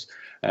sales.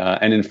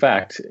 And in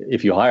fact,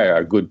 if you hire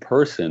a good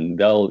person,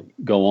 they'll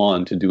go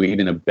on to do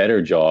even a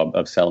better job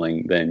of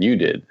selling than you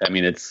did. I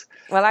mean,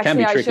 can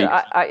be tricky.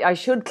 I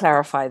should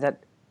clarify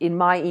that in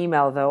my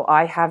email, though,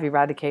 I have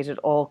eradicated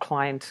all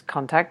client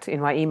contact in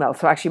my email.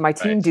 So actually, my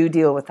team do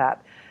deal with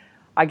that.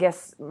 I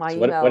guess my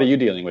email. What are you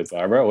dealing with,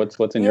 Barbara? What's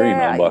in your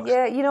email box?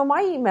 Yeah,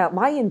 my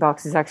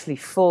inbox is actually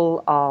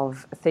full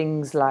of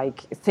things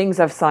like things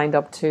I've signed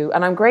up to,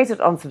 and I'm great at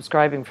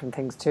unsubscribing from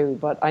things too.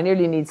 But I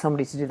nearly need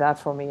somebody to do that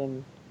for me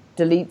and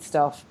delete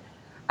stuff.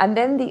 And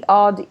then the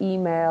odd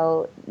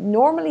email.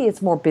 Normally,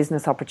 it's more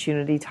business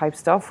opportunity type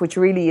stuff, which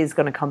really is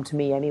going to come to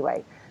me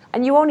anyway.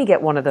 And you only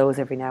get one of those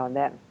every now and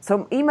then.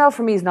 So email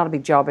for me is not a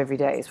big job every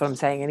day, is what I'm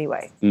saying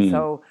anyway.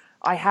 So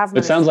I have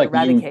managed to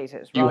eradicate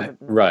it.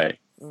 Right.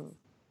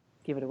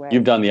 Give it away.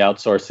 You've done the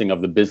outsourcing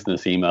of the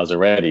business emails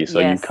already, so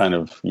you kind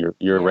of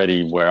you're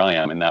already where I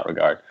am in that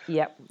regard.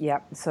 Yep.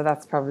 So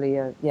that's probably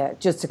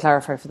just to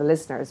clarify for the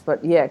listeners.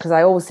 But because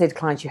I always say to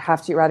clients, you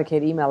have to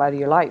eradicate email out of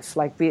your life,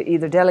 like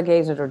either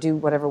delegate it or do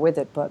whatever with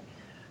it. But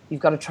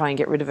you've got to try and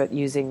get rid of it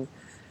using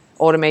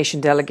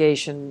automation,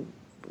 delegation,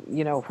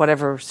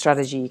 whatever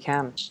strategy you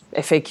can.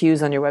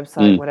 FAQs on your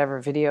website,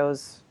 whatever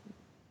videos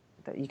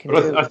that you can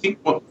do. I think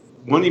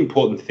one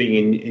important thing,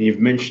 and you've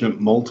mentioned it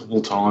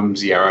multiple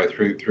times, Yaro,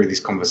 through this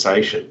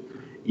conversation,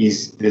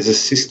 is there's a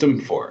system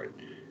for it.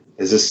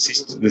 There's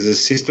a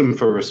system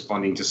for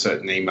responding to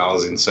certain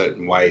emails in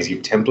certain ways.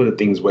 You've templated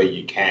things where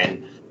you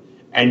can,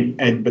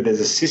 but there's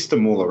a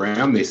system all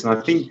around this. And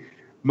I think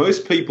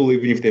most people,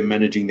 even if they're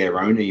managing their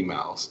own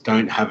emails,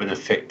 don't have an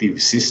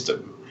effective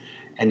system.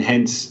 And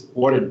hence,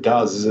 what it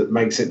does is it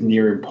makes it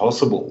near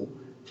impossible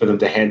for them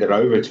to hand it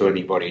over to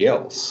anybody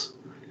else.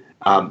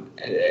 And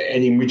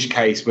in which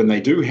case, when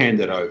they do hand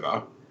it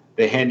over,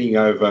 they're handing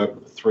over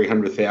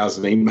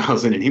 300,000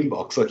 emails in an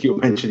inbox, like you were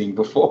mentioning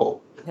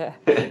before. Yeah,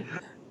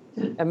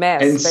 a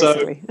mess, and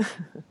basically.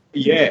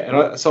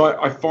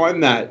 I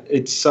find that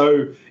it's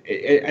so.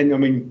 And I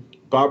mean,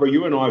 Barbara,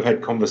 you and I have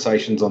had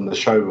conversations on the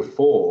show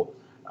before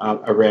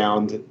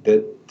around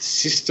the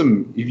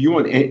system. If you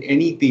want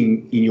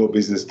anything in your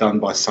business done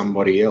by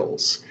somebody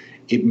else,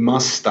 it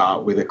must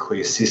start with a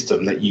clear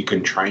system that you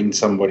can train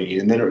somebody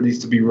in, and then it needs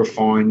to be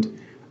refined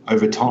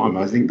over time.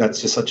 I think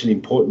that's just such an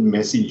important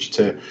message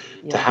to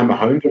hammer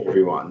home to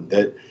everyone,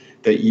 that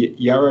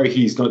Yaro,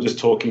 he's not just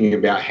talking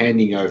about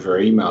handing over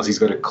emails. He's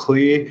got a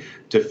clear,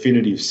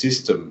 definitive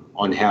system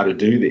on how to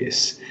do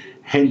this.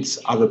 Hence,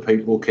 other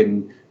people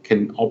can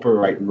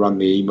operate and run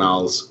the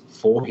emails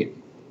for him.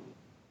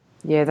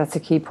 Yeah, that's a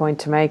key point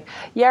to make.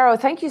 Yaro,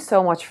 thank you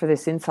so much for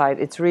this insight.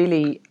 It's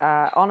really,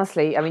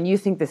 honestly, I mean, you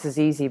think this is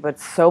easy, but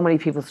so many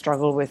people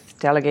struggle with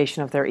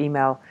delegation of their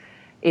email.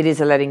 It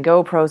is a letting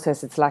go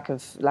process. It's lack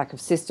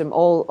of system,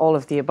 all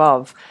of the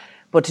above.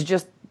 But to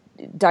just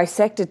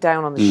dissect it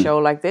down on the show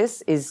like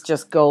this is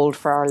just gold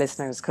for our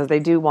listeners, because they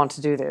do want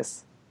to do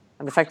this.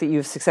 And the fact that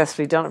you've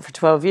successfully done it for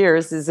 12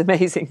 years is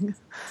amazing.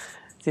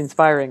 It's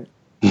inspiring.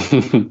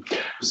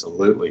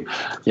 Absolutely.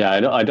 Yeah,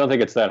 I don't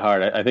think it's that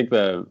hard. I think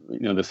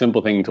the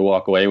simple thing to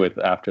walk away with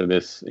after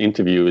this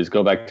interview is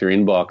go back to your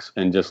inbox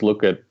and just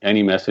look at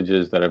any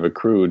messages that have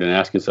accrued and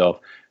ask yourself,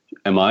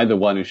 am I the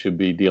one who should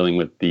be dealing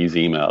with these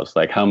emails?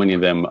 Like, how many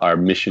of them are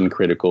mission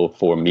critical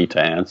for me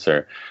to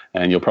answer?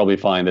 And you'll probably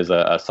find there's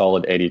a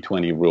solid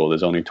 80-20 rule.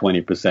 There's only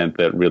 20%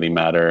 that really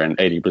matter, and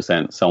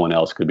 80% someone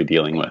else could be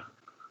dealing with.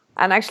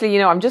 And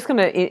actually, I'm just going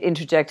to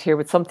interject here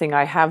with something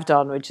I have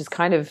done, which is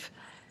kind of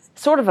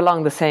sort of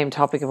along the same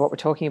topic of what we're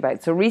talking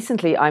about. So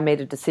recently I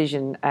made a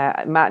decision,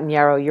 Matt and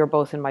Yaro, you're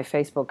both in my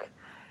Facebook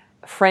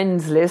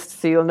friends list,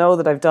 so you'll know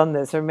that I've done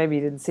this, or maybe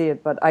you didn't see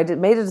it, but I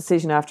made a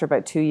decision after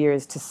about 2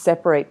 years to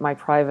separate my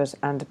private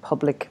and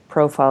public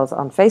profiles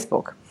on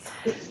Facebook.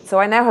 So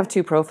I now have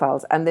 2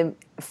 profiles, and the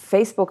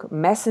Facebook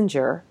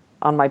Messenger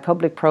on my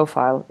public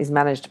profile is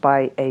managed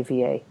by a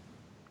VA.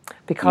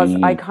 Because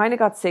I kind of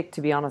got sick,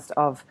 to be honest,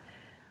 of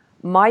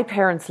my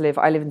parents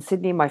I live in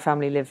Sydney, my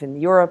family live in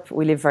Europe,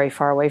 we live very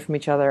far away from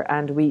each other,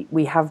 and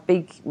we have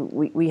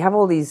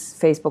all these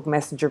Facebook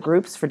Messenger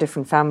groups for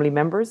different family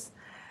members.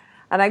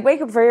 And I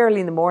wake up very early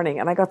in the morning,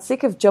 and I got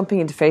sick of jumping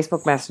into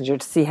Facebook Messenger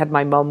to see had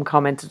my mum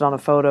commented on a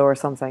photo or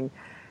something.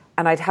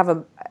 And I'd have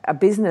a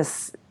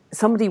business,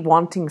 somebody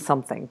wanting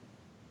something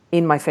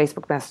in my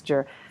Facebook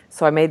Messenger.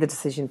 So I made the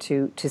decision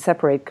to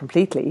separate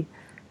completely,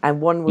 and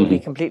one will be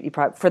completely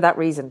private for that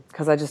reason,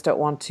 because I just don't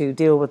want to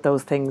deal with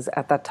those things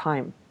at that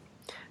time.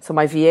 So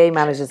my VA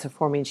manages it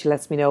for me, and she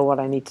lets me know what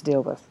I need to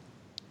deal with.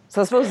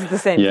 So I suppose it's the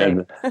same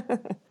thing.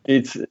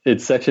 It's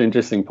such an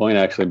interesting point,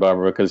 actually,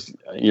 Barbara, because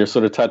you're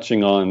sort of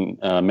touching on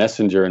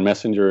Messenger, and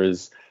Messenger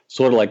is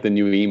sort of like the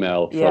new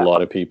email for a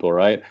lot of people,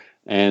 right?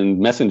 And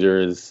Messenger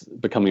is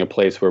becoming a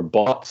place where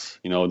bots,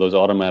 those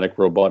automatic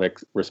robotic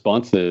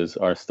responses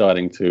are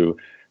starting to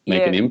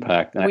make an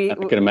impact. I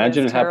can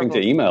imagine it happening to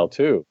email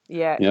too.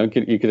 Yeah. You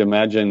could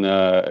imagine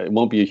it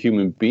won't be a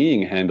human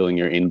being handling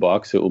your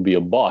inbox. It will be a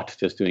bot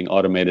just doing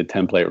automated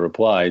template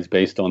replies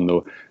based on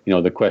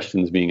the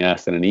questions being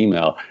asked in an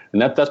email.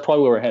 And that's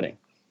probably where we're heading.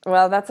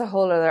 Well, that's a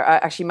whole other,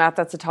 actually, Matt,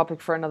 that's a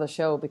topic for another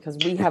show, because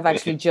we have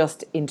actually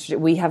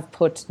we have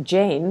put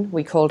Jane,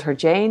 we called her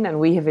Jane, and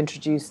we have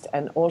introduced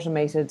an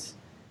automated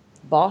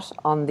bot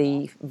on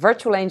the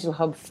Virtual Angel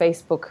Hub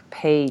Facebook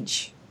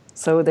page.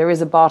 So there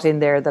is a bot in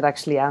there that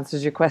actually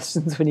answers your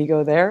questions when you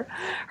go there.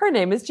 Her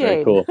name is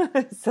Jane. Very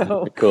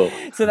cool. Cool.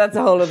 So that's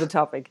a whole other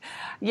topic.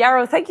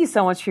 Yaro, thank you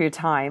so much for your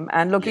time.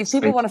 And look, if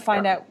people want to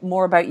find out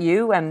more about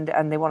you and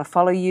they want to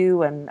follow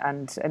you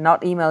and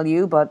not email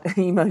you, but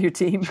email your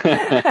team,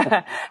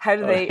 how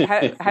do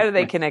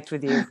they connect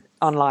with you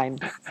online?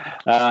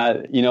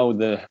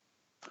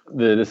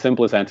 The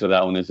simplest answer to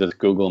that one is just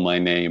Google my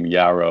name,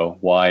 Yaro,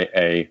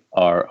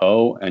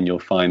 Yaro, and you'll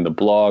find the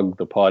blog,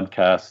 the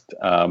podcast.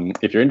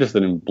 If you're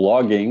interested in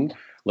blogging,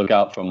 look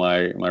out for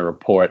my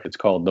report. It's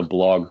called the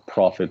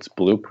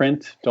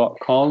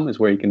blogprofitsblueprint.com is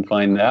where you can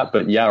find that.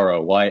 But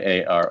Yaro,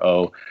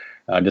 Yaro,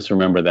 just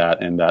remember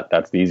that, and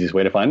that's the easiest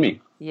way to find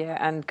me. Yeah,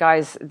 and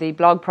guys, the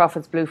Blog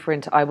Profits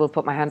Blueprint, I will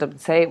put my hand up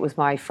and say it was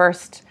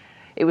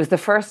the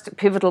first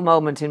pivotal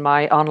moment in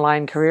my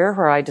online career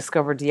where I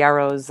discovered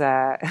Yaro's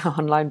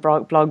online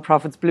blog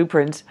Profits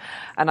Blueprint,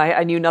 and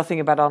I knew nothing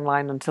about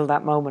online until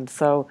that moment.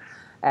 So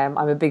I'm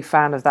a big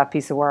fan of that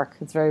piece of work.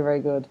 It's very, very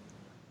good.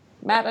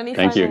 Matt, any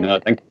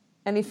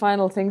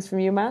final things from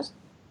you, Matt?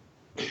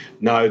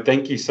 No,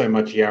 thank you so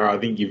much, Yaro. I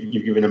think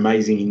you've given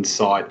amazing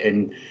insight,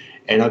 and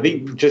I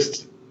think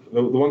just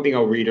the one thing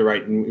I'll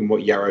reiterate in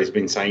what Yaro's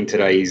been saying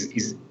today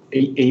is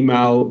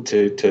email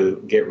to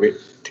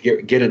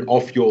get it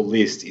off your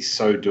list is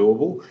so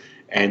doable,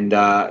 and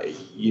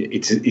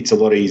it's a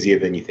lot easier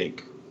than you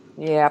think.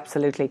 Yeah,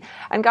 absolutely.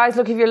 And guys,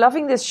 look, if you're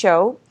loving this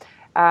show,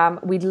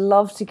 we'd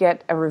love to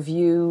get a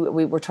review.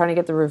 We're trying to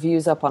get the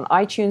reviews up on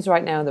iTunes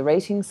right now and the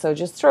ratings, so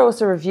just throw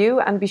us a review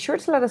and be sure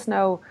to let us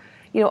know,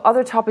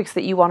 other topics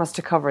that you want us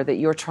to cover, that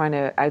you're trying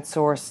to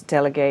outsource,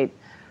 delegate,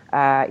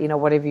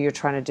 whatever you're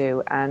trying to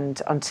do.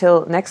 And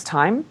until next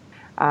time,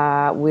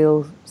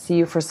 we'll see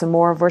you for some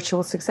more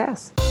virtual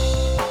success.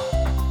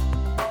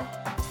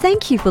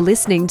 Thank you for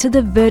listening to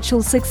the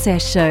Virtual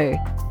Success Show.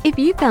 If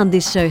you found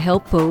this show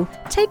helpful,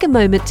 take a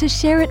moment to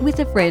share it with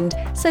a friend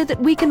so that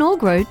we can all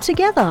grow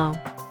together.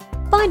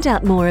 Find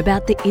out more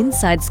about the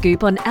inside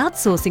scoop on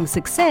outsourcing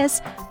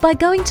success by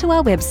going to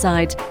our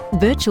website,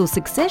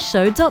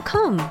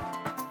 virtualsuccessshow.com.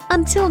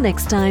 Until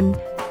next time,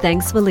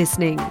 thanks for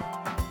listening.